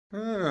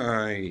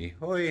Hi,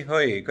 hoi,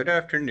 hoi, good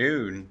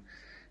afternoon.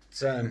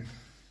 It's on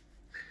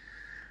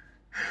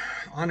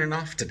and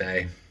off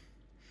today.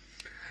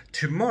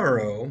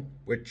 Tomorrow,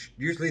 which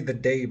usually the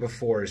day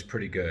before is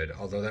pretty good,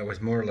 although that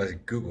was more or less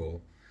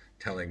Google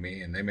telling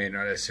me, and they may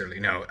not necessarily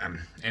know.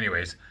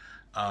 Anyways,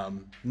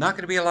 not going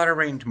to be a lot of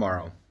rain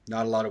tomorrow,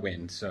 not a lot of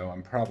wind, so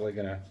I'm probably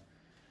going to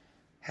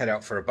head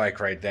out for a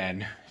bike ride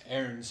then.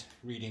 Aaron's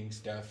reading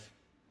stuff.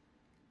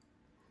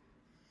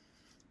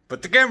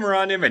 Put the camera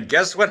on him, and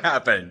guess what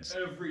happens?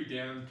 Every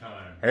damn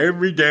time.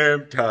 Every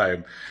damn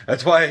time.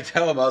 That's why I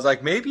tell him, I was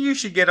like, maybe you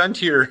should get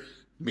onto your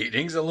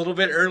meetings a little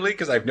bit early,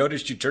 because I've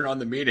noticed you turn on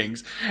the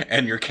meetings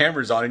and your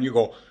camera's on and you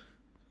go,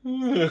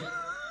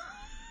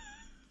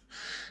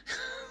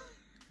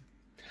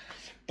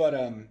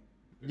 but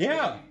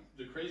yeah.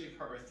 The crazy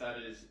part with that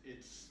is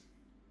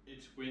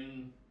it's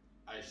when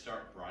I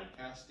start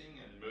broadcasting,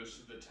 and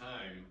most of the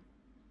time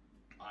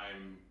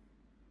I'm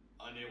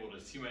unable to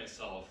see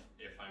myself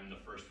if I'm the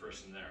first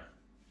person there.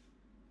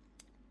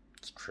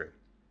 It's true.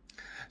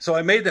 So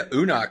I made the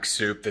unok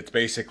soup that's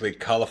basically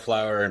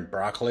cauliflower and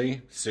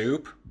broccoli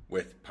soup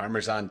with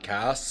Parmesan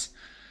gas.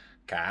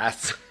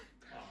 Gas.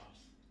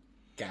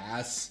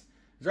 It's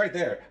right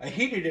there. I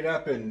heated it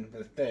up in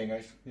the thing.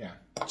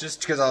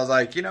 Just because I was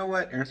like, you know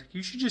what? Aaron's like,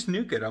 you should just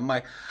nuke it. I'm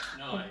like,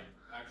 no, I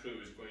actually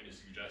was going to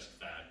suggest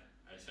that.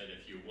 I said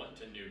if you want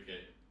to nuke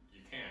it,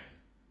 you can.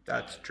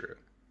 That's true.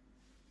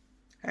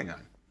 Hang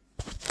on.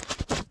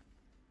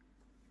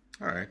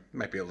 All right,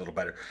 might be a little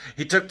better.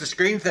 He took the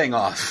screen thing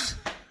off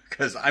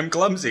because I'm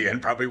clumsy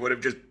and probably would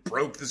have just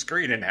broke the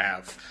screen in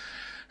half.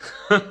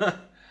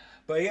 But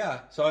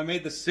yeah, so I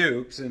made the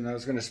soups and I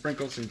was going to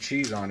sprinkle some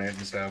cheese on it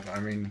and stuff. I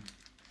mean,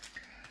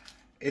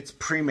 it's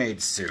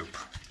pre-made soup,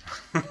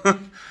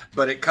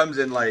 but it comes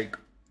in like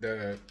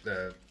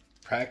the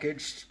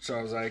packaged. So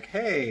I was like,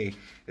 hey,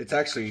 it's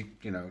actually,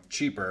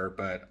 cheaper,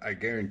 but I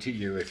guarantee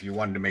you if you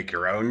wanted to make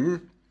your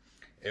own,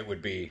 it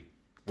would be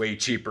way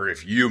cheaper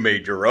if you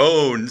made your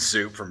own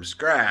soup from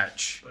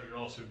scratch. But it would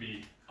also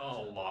be a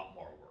lot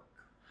more work.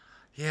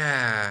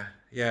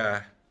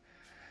 Yeah.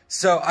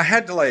 So I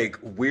had to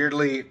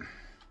weirdly,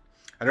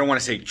 I don't want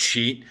to say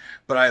cheat,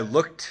 but I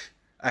looked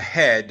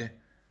ahead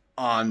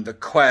on the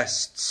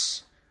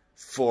quests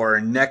for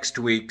next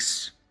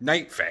week's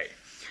Night Fae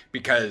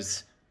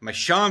because my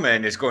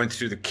shaman is going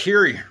through the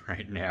Kyrian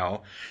right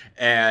now,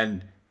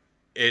 and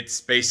it's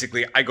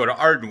basically I go to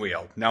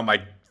Ardenweald. Now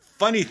my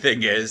funny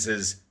thing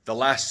is the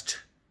last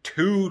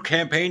 2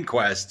 campaign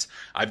quests,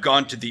 I've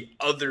gone to the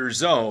other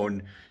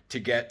zone to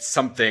get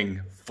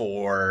something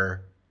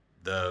for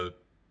the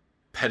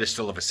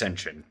Pedestal of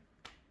Ascension.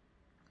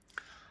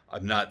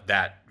 I'm not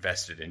that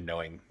vested in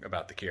knowing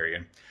about the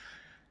Kyrian.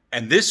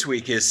 And this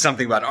week is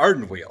something about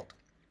Ardenweald.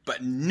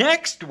 But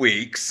next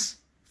week's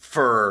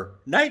for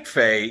Night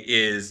Fae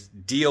is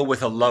deal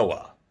with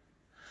Aloha.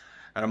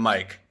 And I'm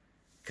like,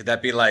 could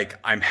that be like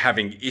I'm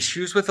having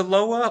issues with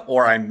Aloha,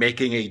 or I'm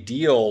making a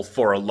deal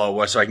for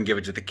Aloha so I can give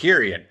it to the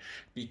Kyrian?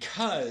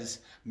 Because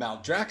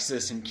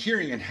Maldraxxus and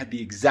Kyrian had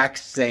the exact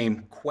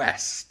same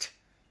quest.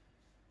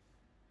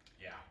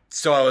 Yeah.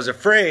 So I was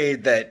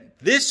afraid that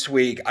this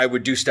week I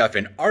would do stuff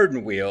in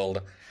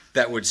Ardenweald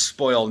that would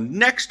spoil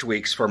next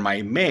week's for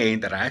my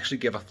main that I actually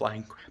give a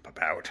flying crap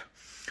about.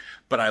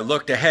 But I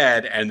looked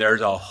ahead and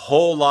there's a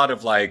whole lot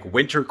of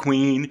Winter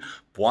Queen,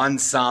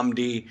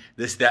 Bwansamdi,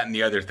 this, that, and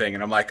the other thing.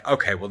 And I'm like,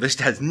 okay, well, this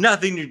has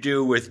nothing to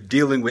do with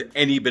dealing with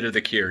any bit of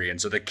the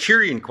Kyrian. So the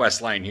Kyrian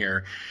quest line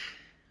here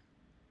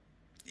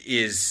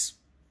is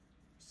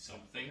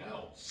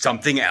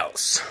something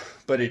else,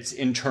 but it's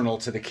internal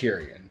to the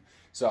Kyrian.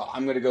 So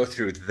I'm going to go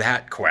through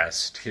that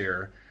quest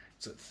here.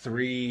 It's at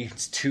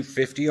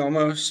 250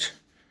 almost.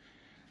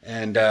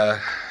 And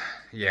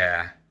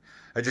yeah,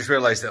 I just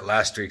realized that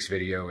last week's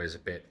video is a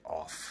bit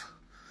off.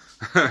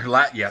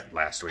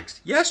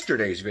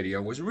 Yesterday's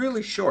video was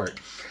really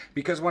short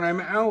because when I'm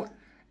out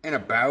and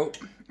about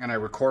and I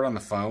record on the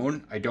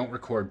phone, I don't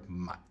record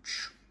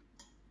much.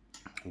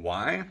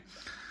 Why?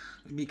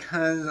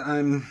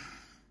 Because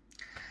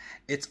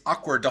it's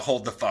awkward to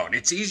hold the phone.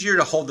 It's easier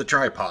to hold the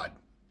tripod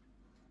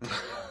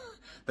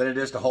than it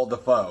is to hold the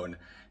phone.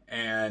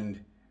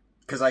 And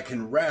because I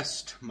can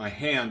rest my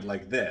hand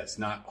like this,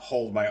 not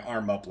hold my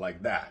arm up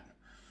like that.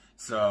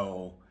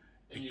 So.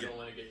 And you don't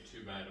want to get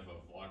too bad of a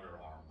vlogger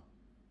arm.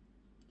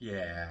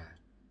 Yeah.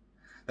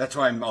 That's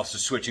why I'm also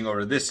switching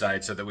over to this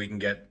side so that we can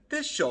get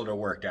this shoulder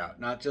worked out,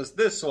 not just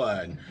this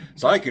one.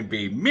 So I can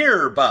be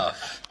mirror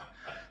buff,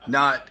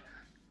 not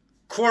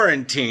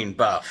quarantine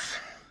buff.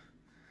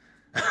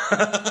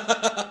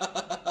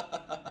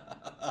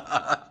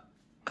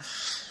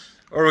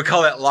 Or we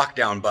call that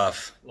lockdown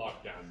buff.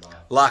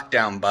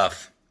 Lockdown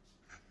buff.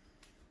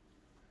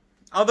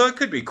 Although it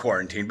could be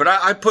quarantine, but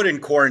I put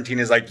in quarantine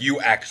as you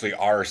actually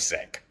are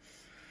sick.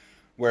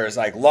 Whereas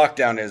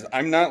lockdown is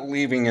I'm not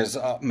leaving as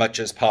much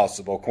as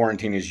possible.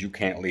 Quarantine is you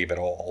can't leave at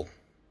all.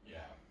 Yeah.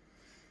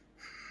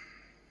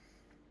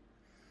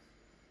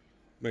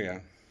 But yeah.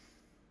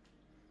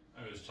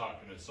 I was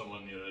talking to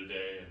someone the other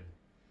day and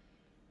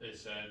they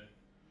said,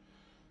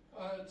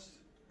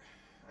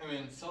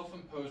 in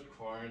self-imposed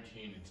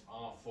quarantine. It's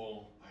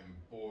awful. I'm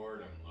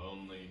bored. I'm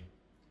lonely.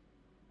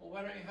 Well,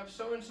 why don't you have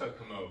so-and-so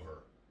come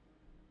over?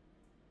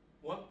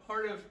 What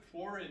part of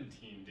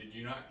quarantine did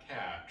you not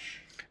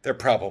catch? They're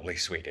probably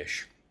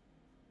Swedish.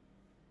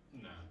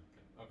 No.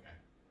 Okay.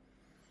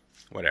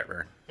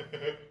 Whatever.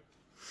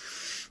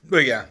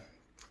 But yeah.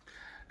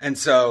 And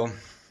so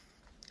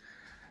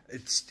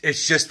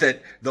it's just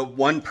that the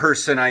one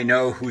person I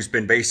know who's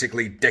been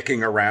basically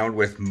dicking around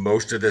with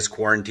most of this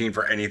quarantine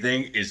for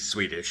anything is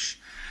Swedish.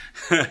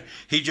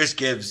 He just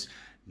gives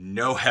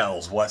no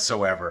hells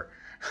whatsoever.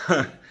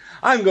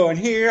 I'm going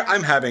here,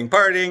 I'm having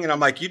partying, and I'm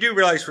like, you do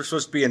realize we're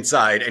supposed to be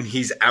inside, and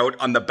he's out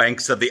on the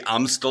banks of the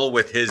Amstel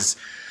with his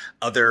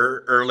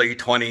other early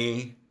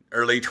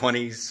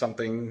 20s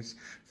somethings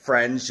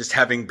friends just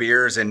having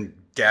beers in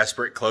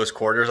desperate close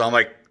quarters. I'm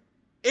like,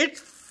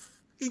 it's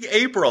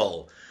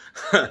April.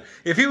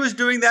 If he was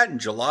doing that in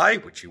July,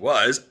 which he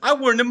was, I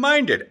wouldn't have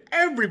minded.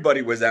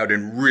 Everybody was out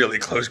in really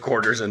close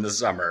quarters in the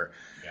summer.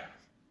 Yeah.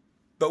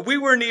 But we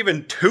weren't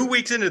even 2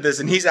 weeks into this,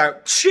 and he's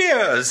out,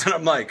 cheers! And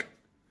I'm like,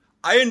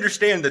 I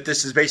understand that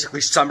this is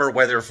basically summer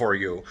weather for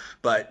you,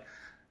 but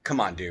come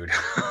on, dude.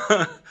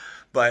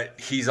 But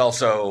he's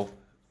also,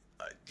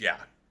 yeah.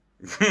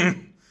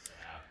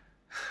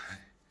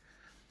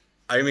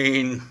 I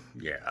mean,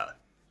 yeah.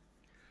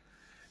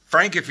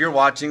 Frank, if you're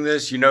watching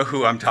this, you know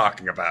who I'm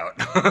talking about.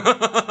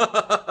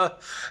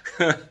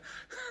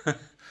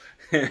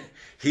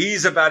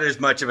 He's about as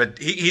much of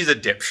he's a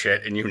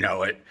dipshit, and you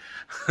know it.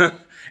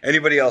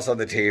 Anybody else on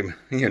the team,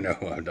 you know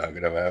who I'm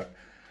talking about.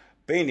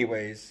 But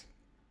anyways,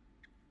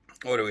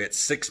 what are we at,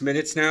 6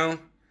 minutes now?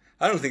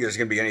 I don't think there's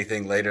going to be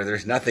anything later.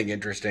 There's nothing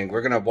interesting.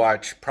 We're going to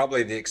watch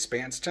probably The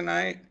Expanse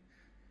tonight.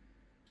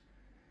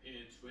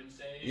 It's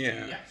Wednesday?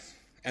 Yeah. Yes.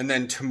 And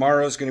then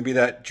tomorrow's going to be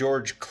that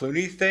George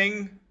Clooney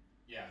thing.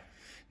 Yeah.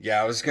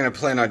 Yeah, I was going to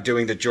plan on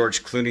doing the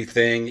George Clooney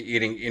thing,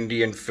 eating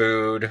Indian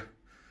food,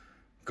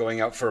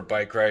 going out for a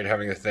bike ride,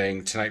 having a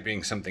thing, tonight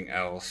being something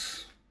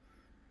else,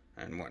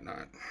 and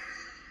whatnot.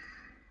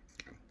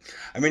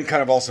 I'm in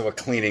kind of also a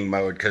cleaning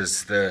mode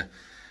because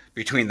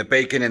between the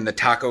bacon and the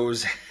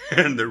tacos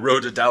and the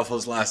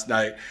rotodalfos last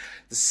night,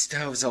 the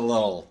stove's a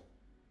little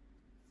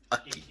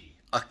ucky.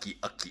 But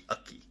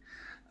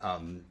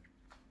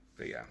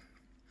yeah.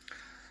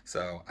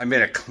 So I'm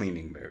in a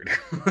cleaning mood,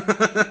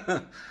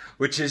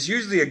 which is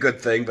usually a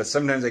good thing, but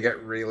sometimes I get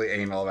really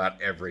anal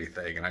about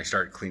everything and I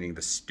start cleaning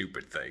the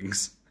stupid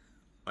things,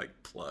 like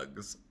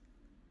plugs.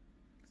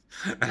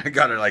 And I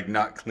gotta like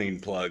not clean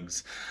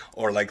plugs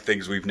or like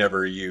things we've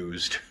never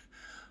used.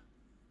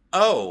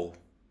 Oh,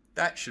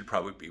 that should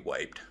probably be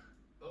wiped.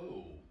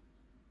 Oh.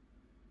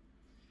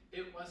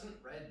 It wasn't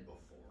red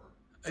before.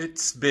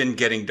 It's been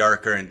getting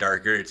darker and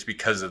darker. It's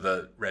because of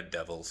the red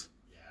devils.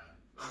 Yeah.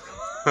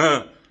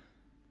 Okay.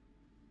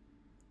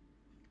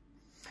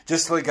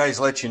 Just to guys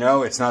let you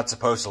know, it's not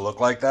supposed to look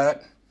like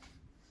that.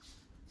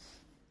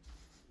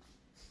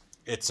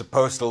 It's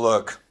supposed to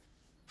look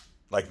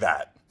like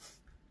that.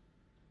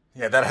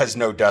 Yeah, that has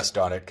no dust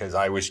on it because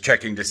I was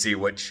checking to see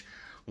which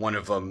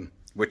of them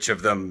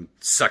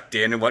sucked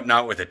in and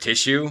whatnot with a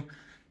tissue.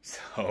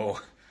 So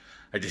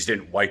I just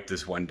didn't wipe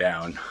this one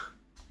down.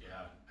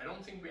 Yeah, I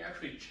don't think we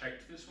actually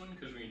checked this one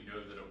because we know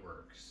that it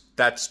works.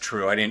 That's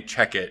true. I didn't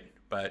check it,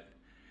 but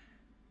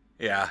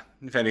yeah,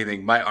 if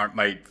anything,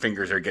 my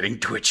fingers are getting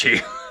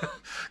twitchy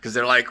because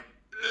they're like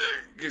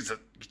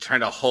trying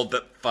to hold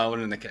the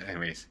phone in the.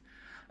 Anyways,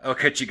 I'll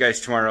catch you guys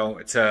tomorrow.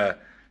 It's the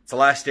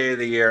last day of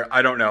the year.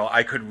 I don't know.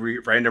 I could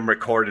random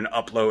record and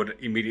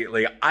upload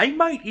immediately. I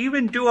might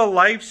even do a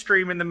live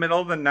stream in the middle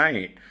of the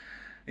night,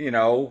 you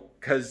know,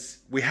 because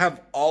we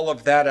have all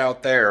of that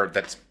out there.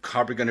 That's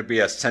probably going to be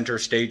a center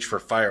stage for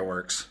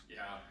fireworks.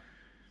 Yeah.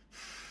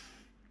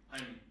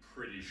 I'm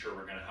pretty sure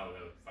we're going to have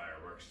a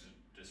fireworks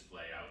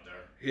display out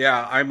there.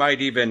 Yeah, I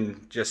might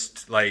even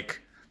just like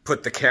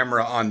put the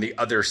camera on the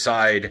other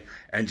side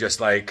and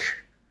just like,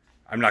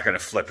 I'm not going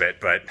to flip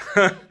it, but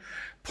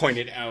point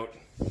it out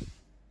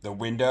the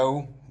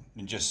window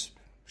and just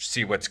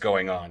see what's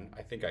going on.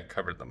 I think I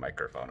covered the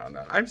microphone on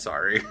that. I'm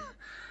sorry.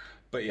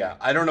 But yeah,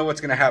 I don't know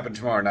what's going to happen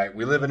tomorrow night.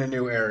 We live in a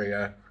new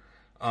area.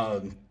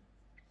 Like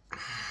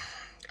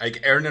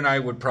Aaron and I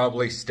would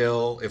probably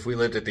still, if we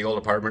lived at the old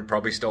apartment,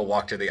 probably still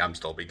walk to the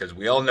Amstel because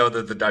we all know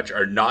that the Dutch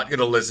are not going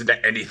to listen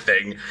to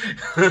anything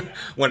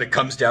when it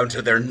comes down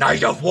to their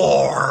night of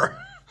war.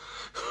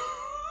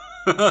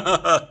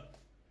 And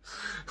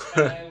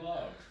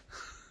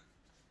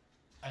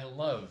I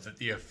love that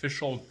the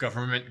official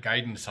government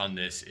guidance on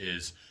this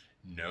is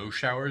no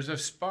showers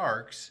of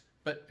sparks,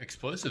 but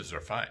explosives are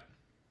fine.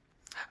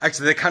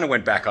 Actually, they kind of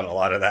went back on a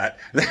lot of that.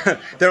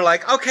 They're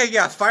like, okay,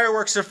 yeah,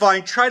 fireworks are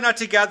fine. Try not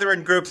to gather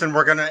in groups and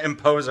we're going to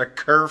impose a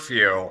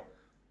curfew.